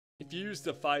If you use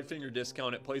the 5-finger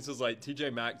discount at places like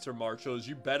TJ Maxx or Marshalls,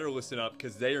 you better listen up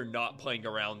because they are not playing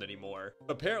around anymore.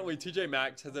 Apparently, TJ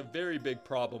Maxx has a very big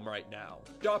problem right now.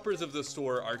 Shoppers of the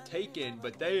store are taken,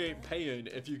 but they ain't paying,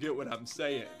 if you get what I'm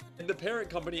saying. And the parent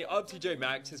company of TJ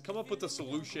Maxx has come up with a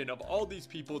solution of all these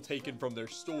people taken from their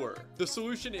store. The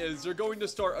solution is they're going to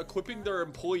start equipping their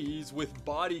employees with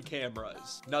body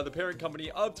cameras. Now, the parent company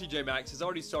of TJ Maxx has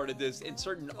already started this in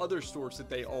certain other stores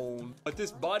that they own, but this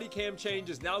body cam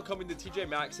change is now coming to TJ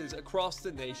Maxx's across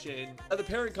the nation. Now, the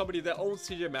parent company that owns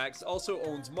TJ Maxx also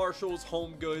owns Marshalls,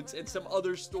 Home Goods, and some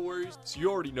other stores, so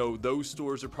you already know those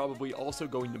stores are probably also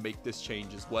going to make this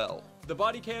change as well. The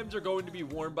body cams are going to be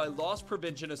worn by loss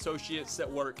prevention associates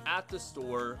that work at the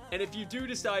store, and if you do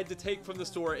decide to take from the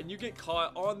store and you get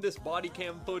caught on this body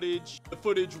cam footage, the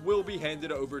footage will be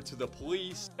handed over to the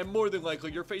police, and more than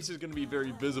likely your face is going to be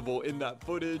very visible in that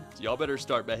footage, so y'all better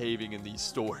start behaving in these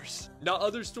stores. Now,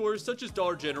 other stores such as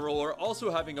Dollar General are also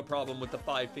having a problem with the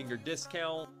 5-finger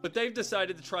discount, but they've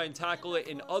decided to try and tackle it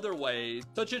in other ways,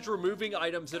 such as removing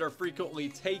items that are frequently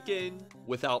taken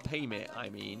without payment,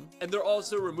 and they're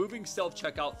also removing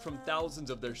self-checkout from thousands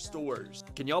of their stores.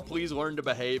 Can y'all please learn to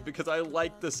behave, because I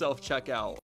like the self-checkout.